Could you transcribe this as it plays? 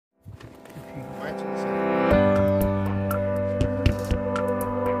Morning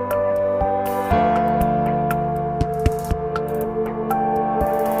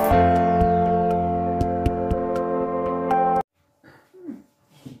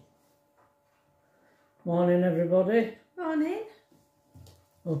everybody. Morning.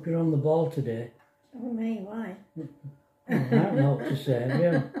 Hope you're on the ball today. Oh me, why? I don't know what to say, have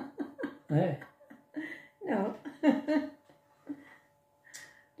you? Hey. No.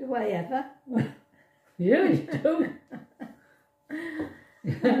 Do I ever? Yeah, you do.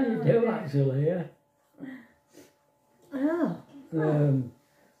 Yeah, you do actually, yeah. Oh.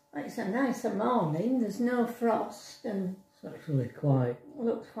 It's a nicer morning, there's no frost and It's actually quite...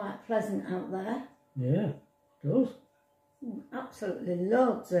 looks quite pleasant out there. Yeah, it does. Absolutely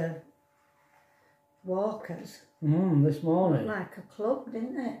loads of walkers. This morning. Looked like a club,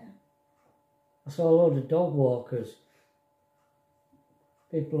 didn't it? I saw a load of dog walkers.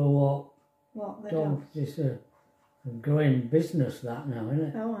 People who walk Walk the dogs. dogs. It's a growing business that now, isn't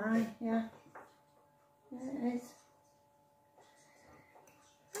it? Oh aye, yeah. Yeah, it is.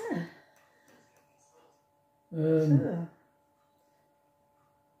 Yeah.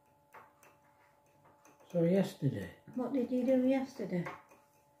 So yesterday. What did you do yesterday?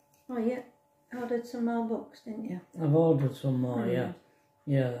 Oh, you ordered some more books, didn't you? I've ordered some more, yeah.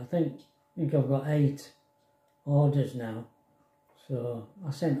 Yeah, I think I've got 8 orders now. So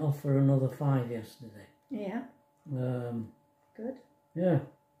I sent off for another 5 yesterday. Yeah. Good. Yeah.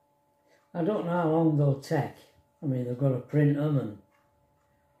 I don't know how long they'll take. I mean, they've got to print them and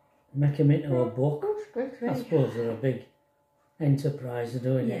make them into a book. I suppose they're a big enterprise of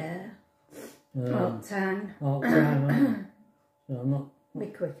doing it. Yeah. All time. All time, aren't they? So I'm not Be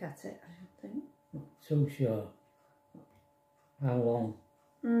quick at it, I think. too sure how long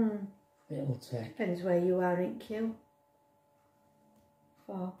it'll take. Depends where you are in queue.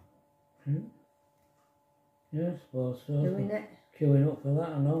 For Yeah, I suppose so. doing it. Queuing up for that,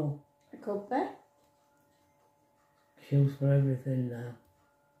 I know. It could be. Queues for everything now.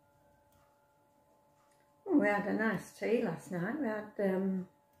 Oh, we had a nice tea last night. We had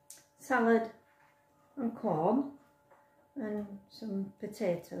salad and corn and some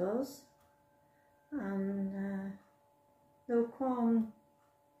potatoes and the corn,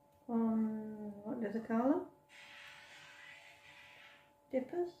 what do they call them?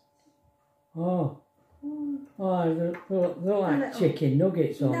 Dippers? Oh. They're like chicken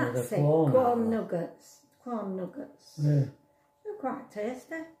nuggets on with the corn. Corn nuggets. Corn nuggets. Yeah. They're quite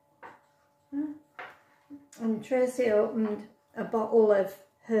tasty. Yeah. And Tracy opened a bottle of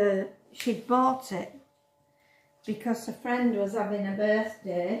her, she'd bought it because a friend was having a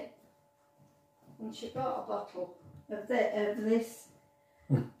birthday and she bought a bottle of this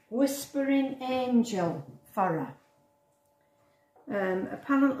Whispering Angel for her.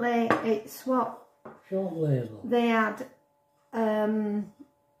 Apparently it's what Short label. they had on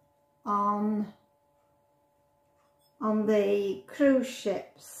the cruise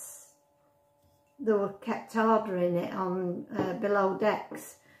ships. They were kept ordering it on below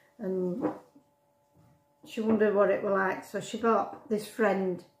decks and she wondered what it was like, so she bought this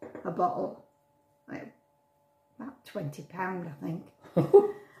friend a bottle, like about £20 I think.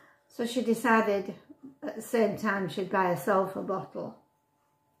 So she decided at the same time she'd buy herself a bottle,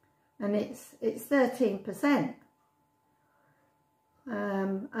 and it's 13%.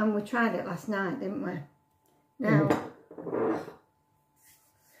 And we tried it last night, didn't we? Now,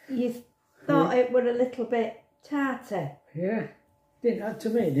 you thought it were a little bit tarty. Yeah. To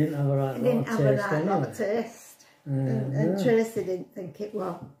me, it didn't have a right lot of taste. It didn't have a right lot of taste. And Tracy didn't think it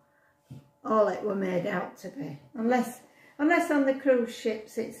was all it were made out to be. Unless on the cruise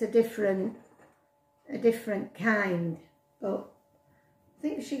ships it's a different kind. But I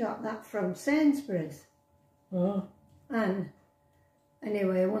think she got that from Sainsbury's. Oh. And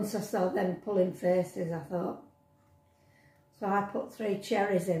anyway, once I saw them pulling faces, I thought. So I put 3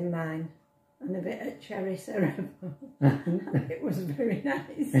 cherries in mine and a bit of cherry syrup. It was very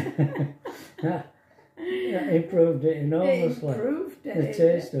nice. Yeah, improved it enormously. It improved it. The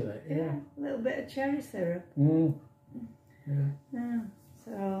taste of it, yeah. A little bit of cherry syrup. Yeah.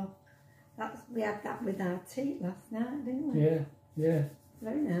 So we had that with our tea last night, didn't we? Yeah, yeah.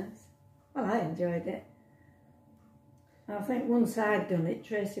 Very nice. Well, I enjoyed it. I think once I'd done it,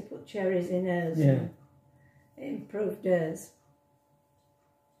 Tracy put cherries in hers. Yeah. It improved hers.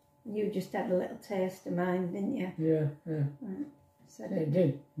 You just had a little taste of mine, didn't you? Yeah, yeah. Right. So It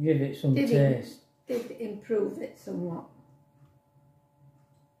did give it some taste. Did improve it somewhat.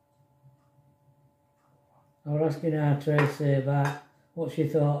 I was asking our Tracy about what she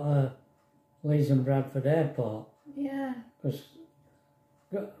thought of Leeds and Bradford Airport. Yeah. Because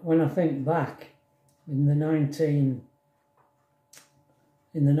when I think back, in the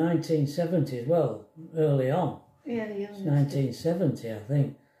 1970s, well, early on. Yeah, it's 1970, I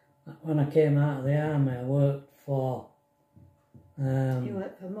think. When I came out of the army, I worked for... you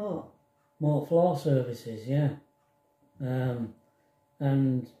worked for Moat Floor Services, yeah.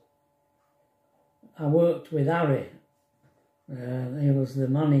 And I worked with Harry. He was the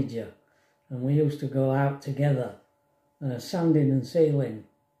manager, and we used to go out together, sanding and sealing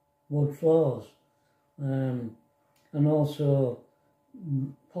wood floors, and also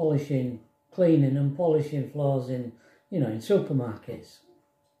cleaning and polishing floors in, in supermarkets.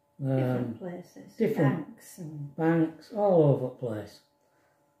 Different places, banks, all over the place.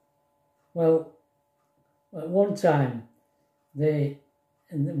 Well, at one time,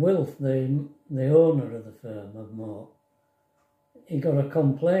 Wilf, the owner of the firm of Moat, he got a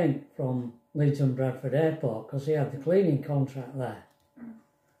complaint from Leeds and Bradford Airport because he had the cleaning contract there,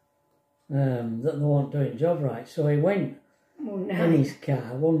 that they weren't doing the job right. So he went in his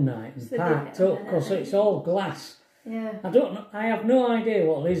car one night and parked up, because it's all glass. Yeah. I have no idea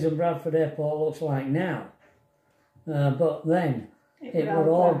what Leeds and Bradford Airport looks like now, but then it was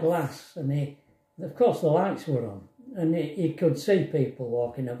all glass, and of course the lights were on, and he could see people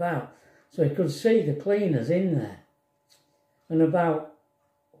walking about, so he could see the cleaners in there. And about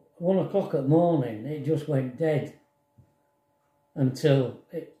 1 o'clock at morning, it just went dead until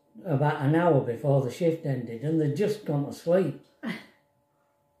about an hour before the shift ended, and they'd just gone to sleep.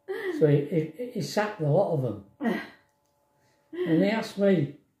 So he sacked a lot of them. And he asked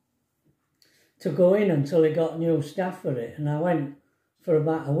me to go in until he got new staff for it, and I went for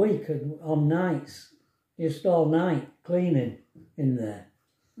about a week on nights, just all night cleaning in there.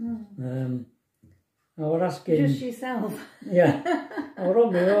 I was asking... Just yourself? Yeah, I was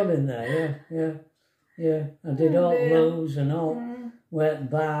on my own in there, yeah. I did all loos and all, where the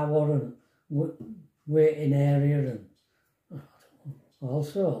bar wasn't, waiting area and all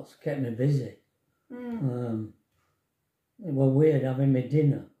sorts, kept me busy. It was weird having my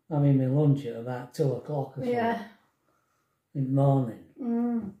lunch at about 2 o'clock or so in the morning.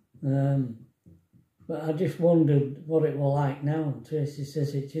 But I just wondered what it was like now, and Tracy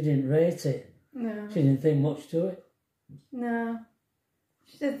says she didn't rate it. No. She didn't think much to it. No.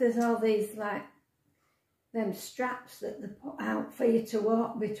 She said there's all these, like, them straps that they put out for you to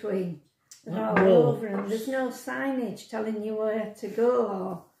walk between. They're all over, and there's no signage telling you where to go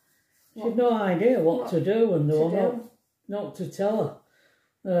or... She had no idea what to do, and there were not to tell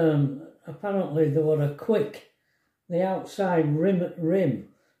her. Apparently there were the outside rim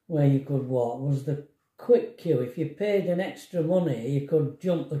where you could walk was the quick queue. If you paid an extra money, you could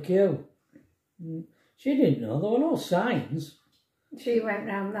jump the queue. She didn't know, there were no signs. She went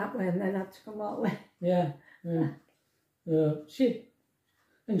round that way and then had to come that way. Yeah. She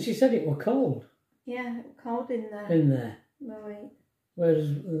said it was cold. Yeah, it was cold in there. Right.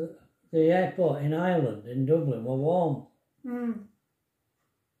 Whereas the airport in Ireland, in Dublin, were warm.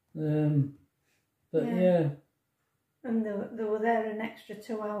 But yeah. And they were there an extra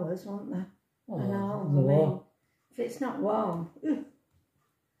 2 hours, weren't they? Oh, if it's not warm.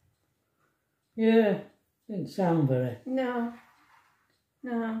 Yeah, didn't sound very... No.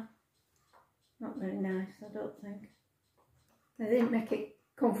 Not very nice, I don't think. They didn't make it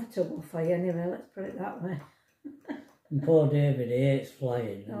comfortable for you anyway, let's put it that way. And poor David, he hates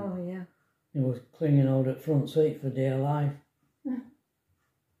flying. Oh, yeah. He was clinging hold at front seat for dear life.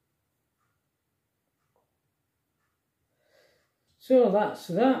 So that's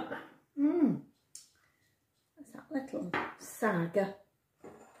that. That's that little saga.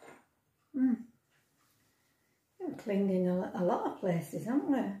 We've cleaned in a lot of places,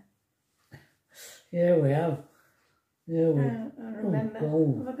 haven't we? Yeah, we have. Yeah, we. I remember.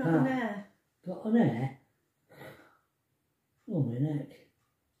 Have I got an air? Got an air? Oh, my neck.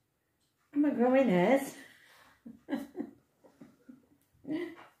 Am I growing hairs?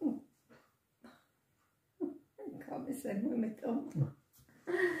 Can't be seen with my thumb.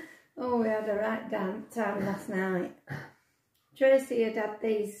 Oh, we had a right damn time last night. Tracy had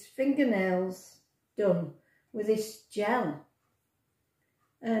these fingernails done with this gel,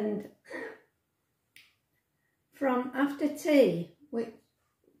 and from after tea, would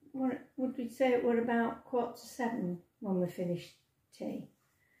we say it were about 7:15 when we finished tea,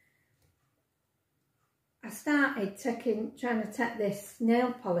 I started trying to take this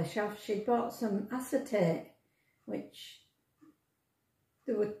nail polish off. She'd bought some acetate, which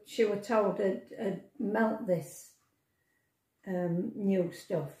she was told would melt this new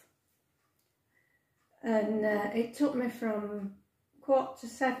stuff. And it took me from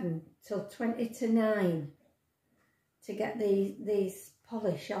 7:15 till 8:50 to get these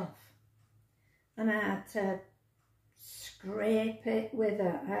polish off. and I had to scrape it with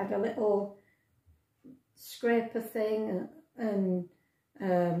I had a little scraper thing, and I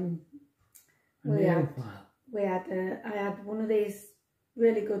had one of these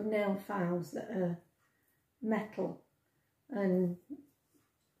really good nail files that are metal, and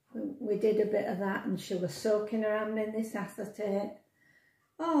we did a bit of that, and she was soaking her hand in this acetate.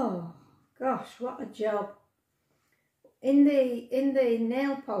 Oh gosh, what a job. In the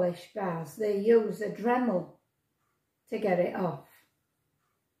nail polish bars they use a Dremel to get it off,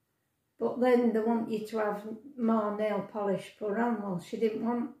 but then they want you to have more nail polish put on. Well, she didn't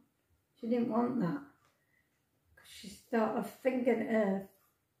want that. She started thinking her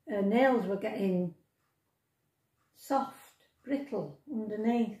nails were getting soft, brittle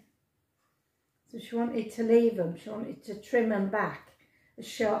underneath. So she wanted to leave them. She wanted to trim them back as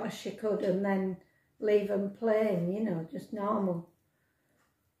short as she could and then leave them plain, you know, just normal.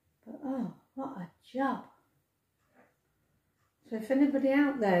 But oh, what a job. So if anybody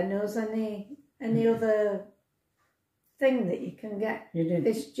out there knows any other thing that you can get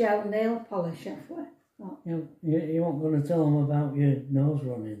this gel nail polish off with. What? You weren't going to tell them about your nose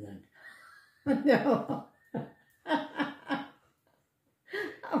running then? No.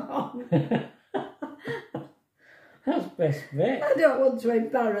 Oh. That's best bet. I don't want to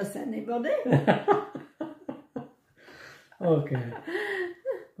embarrass anybody. Okay.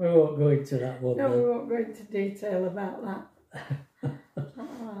 We won't go into that one. No, then. we won't go into detail about that.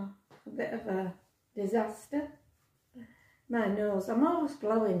 Oh, a bit of a disaster. My nose, I'm always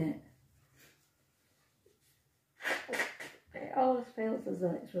blowing it. It always feels as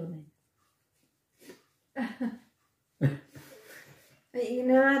though it's running. But you can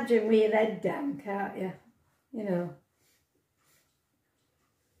imagine with your head down, can't you? You know,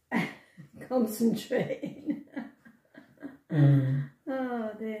 concentrating.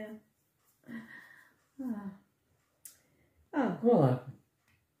 Oh dear. Oh. Well,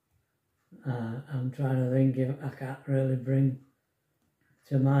 I'm trying to think if I can't really bring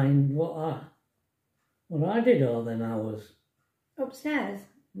to mind what I did all them hours. Upstairs?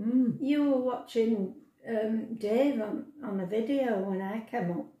 You were watching Dave on a video when I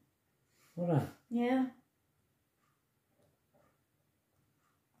came up. What? Yeah.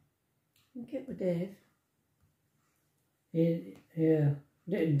 I think it was Dave. Yeah.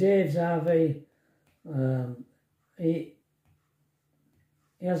 Dave's RV, he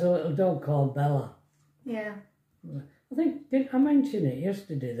has a little dog called Bella. Yeah. I think, didn't I mention it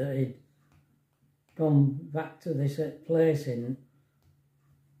yesterday that he'd gone back to this place in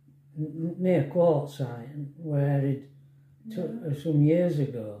near Quartzsite where he'd some years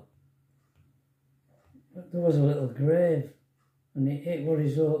ago. There was a little grave, and it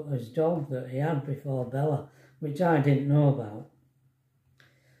was his dog that he had before Bella, which I didn't know about.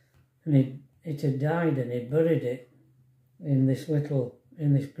 And it had died, and he'd buried it in this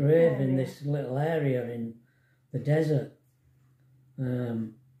grave in this little area in the desert.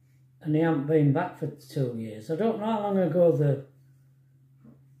 And he hadn't been back for 2 years. I don't know how long ago the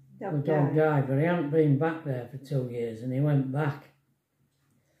dog died, but he hadn't been back there for 2 years, and he went back.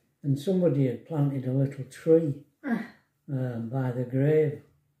 And somebody had planted a little tree by the grave.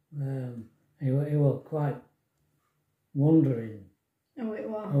 He was quite wondering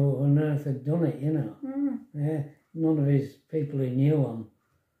who on earth had done it, you know. Yeah, none of his people he knew on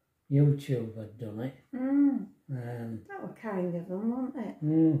YouTube had done it. That was kind of them, wasn't it?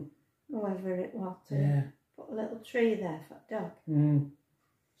 Whoever it was to put a little tree there for a dog.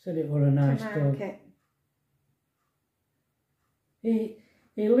 Said it was a nice dog.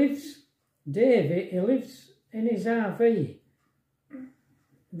 He lives, Dave, he lives in his RV,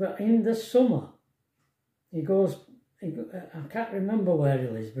 but in the summer he goes, I can't remember where he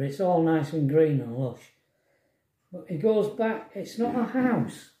lives, but it's all nice and green and lush. But he goes back, it's not a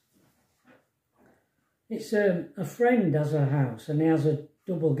house. It's a friend has a house, and he has a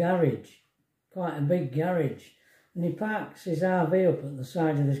double garage, quite a big garage. And he parks his RV up at the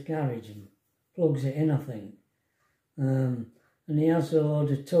side of this garage and plugs it in, I think. And he has a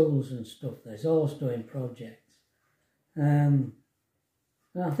load of tools and stuff there. He's always doing projects. And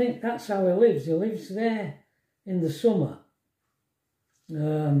I think that's how he lives. He lives there in the summer.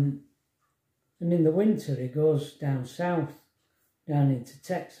 And in the winter he goes down south, down into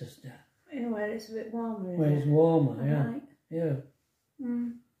Texas there. Where it's a bit warmer. Where it's warmer, yeah. Right. Yeah.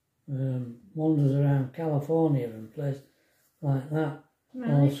 Wanders around California and places like that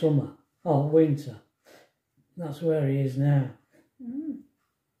all summer, all winter. That's where he is now.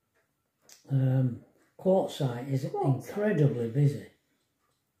 Quartzsite is incredibly busy.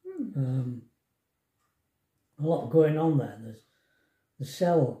 A lot going on there. They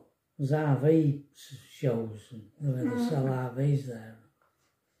sell There's RV shows and they sell RVs there.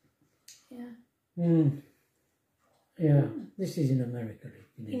 Yeah. Yeah, this is in America, if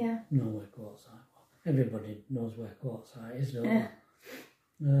you didn't know where Quartzsite was. Everybody knows where Quartzsite is, don't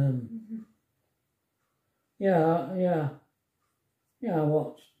they? Yeah, I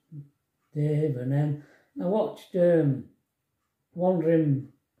watched Dave, and then I watched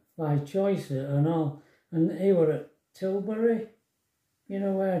Wandering by Choice and all, and he were at Tilbury, you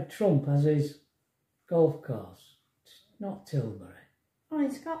know where Trump has his golf course. It's not Tilbury. Oh,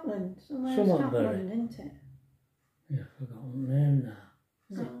 in Scotland. Somewhere in Scotland, isn't it? Yeah, I've forgotten the name now.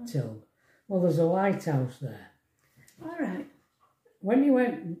 Is it Tilbury? Well, there's a lighthouse there. All right. When he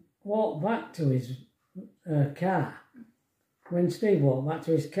walked back to his car, when Steve walked back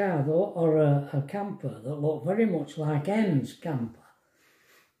to his car, or a camper that looked very much like Em's camper.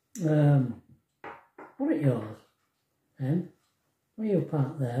 What it yours, Em? Were you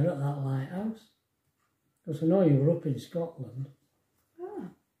parked there at that lighthouse? Because I know you were up in Scotland. Oh.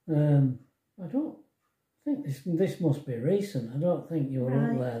 I don't think this must be recent. I don't think you were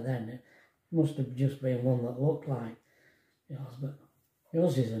up there then. It must have just been one that looked like yours, but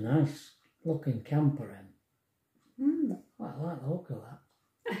yours is a nice looking camper, Em. I like the look of that.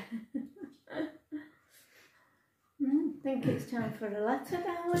 I think it's time for a letter,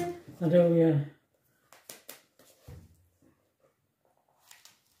 darling. I do, yeah.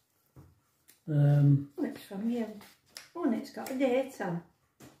 It's from you. Oh, and it's got a date on.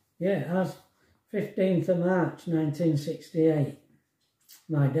 Yeah, it has. 15th of March 1968.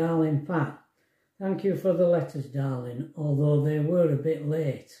 My darling Pat, thank you for the letters, darling, although they were a bit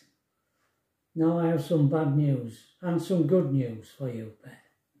late. Now I have some bad news and some good news for you, Pet.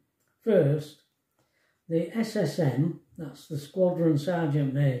 First, the SSM, that's the Squadron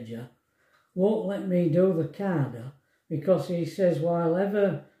Sergeant Major, won't let me do the CARDA because he says while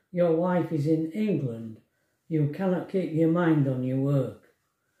ever your wife is in England, you cannot keep your mind on your work,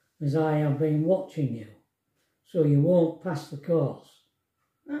 as I have been watching you, so you won't pass the course.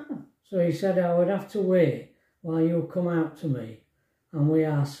 So he said I would have to wait while you come out to me and we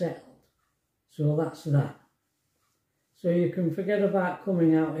are settled. So that's that. So you can forget about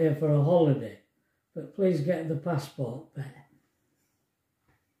coming out here for a holiday, but please get the passport, Pet.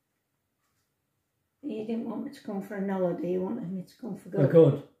 You didn't want me to come for an holiday, you wanted me to come for good. For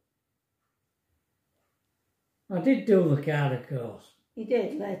good. I did do the CARDA course. You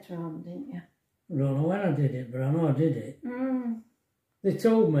did later on, didn't you? I don't know when I did it, but I know I did it. They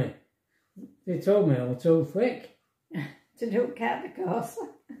told me I was too thick. To do CARDA course.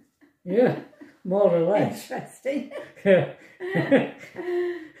 Yeah, more or less. Interesting. Yeah.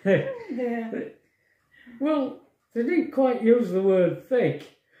 Yeah. Well, they didn't quite use the word thick,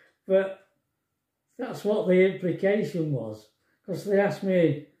 but that's what the implication was. Because they asked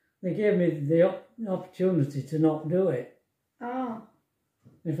me, they gave me the opportunity to not do it. Oh.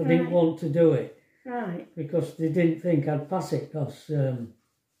 If I didn't want to do it. Right. Because they didn't think I'd pass it, because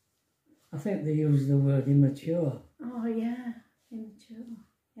I think they used the word immature. Oh, yeah, immature.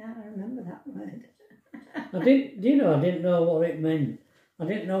 Yeah, I remember that word. I didn't know what it meant. I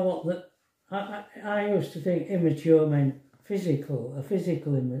didn't know what the... I used to think immature meant physical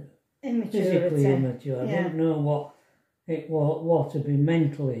immature. Physically immature. I didn't know what it was to be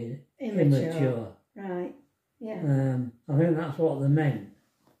mentally immature. Right, yeah. I think that's what they meant.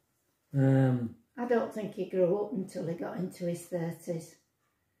 I don't think he grew up until he got into his 30s.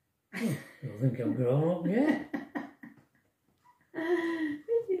 I don't think I've grown up yet.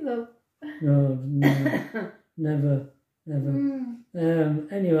 Did you, love? No, never.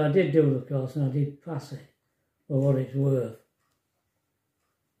 Anyway, I did do the course and I did pass it for what it's worth.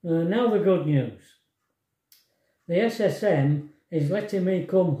 Now the good news. The SSM is letting me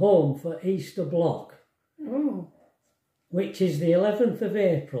come home for Easter block, which is the 11th of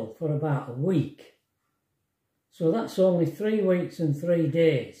April for about a week. So that's only 3 weeks and 3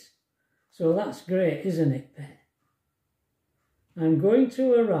 days. So that's great, isn't it, Pet? I'm going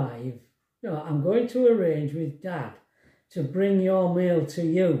to arrange with Dad to bring your mail to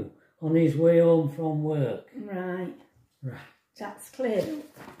you on his way home from work. Right. Right. That's clear.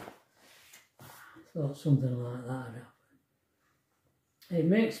 I thought something like that had happened. It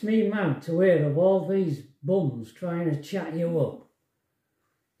makes me mad to hear of all these bums trying to chat you up.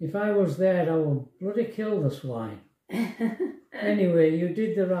 If I was there, I would bloody kill the swine. Anyway, you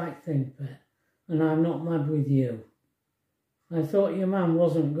did the right thing, Pet, and I'm not mad with you. I thought your man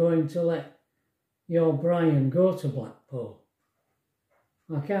wasn't going to let your Brian go to Blackpool.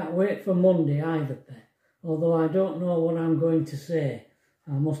 I can't wait for Monday either, Pet, although I don't know what I'm going to say.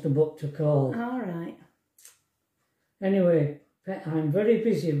 I must have booked a call. All right. Anyway, I'm very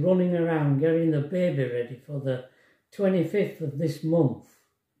busy running around getting the baby ready for the 25th of this month.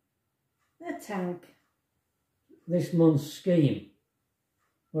 The tank. This month's scheme.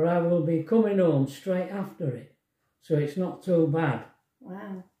 Where I will be coming home straight after it. So it's not too bad.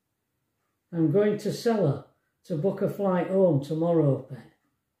 Wow. I'm going to sell her to book a flight home tomorrow, Pet.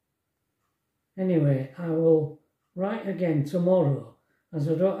 Anyway, I will write again tomorrow as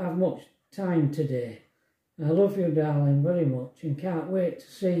I don't have much time today. I love you, darling, very much and can't wait to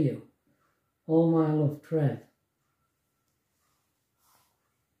see you. All my love, Trev.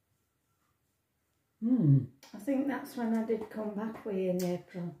 I think that's when I did come back with you in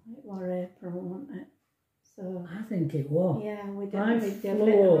April. It was April, wasn't it? So I think it was. yeah, we did a bit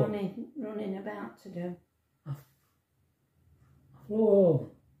of running about to do. I flew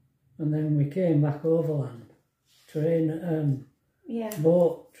home and then we came back overland. Train,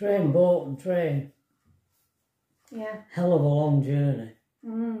 boat, boat and train. Yeah. Hell of a long journey.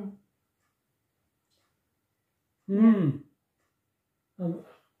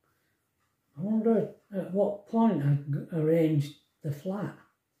 I wonder at what point I arranged the flat.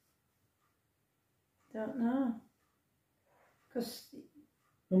 Don't know. Because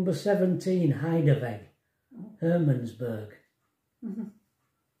Number 17, Heideweg, Hermannsburg.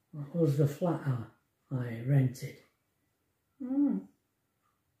 That was the flat I rented. I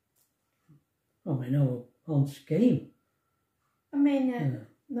mean, on scheme. I mean,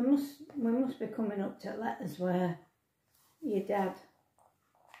 we must be coming up to letters where your dad.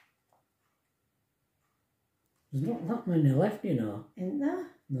 There's not that many left, you know. Isn't there?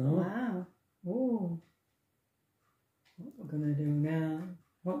 No. Wow. Oh. What we're gonna do now?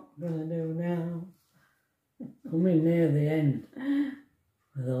 What we're gonna do now? Coming near the end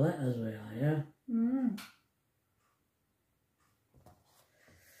of the letters we are, yeah?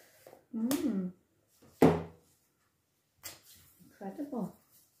 Incredible.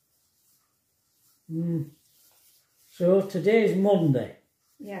 So today's Monday.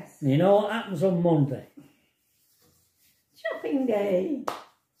 Yes. You know what happens on Monday? Shopping day.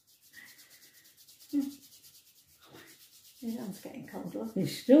 Your hand's getting cold, look.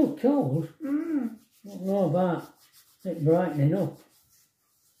 It's still cold. Don't know about it brightening up.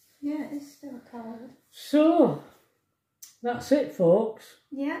 Yeah, it's still cold. So, that's it, folks.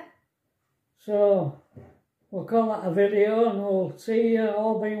 Yeah. So, we'll call that a video and we'll see you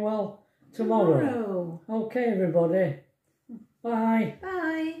all being well tomorrow. Okay, everybody. Bye.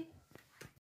 Bye.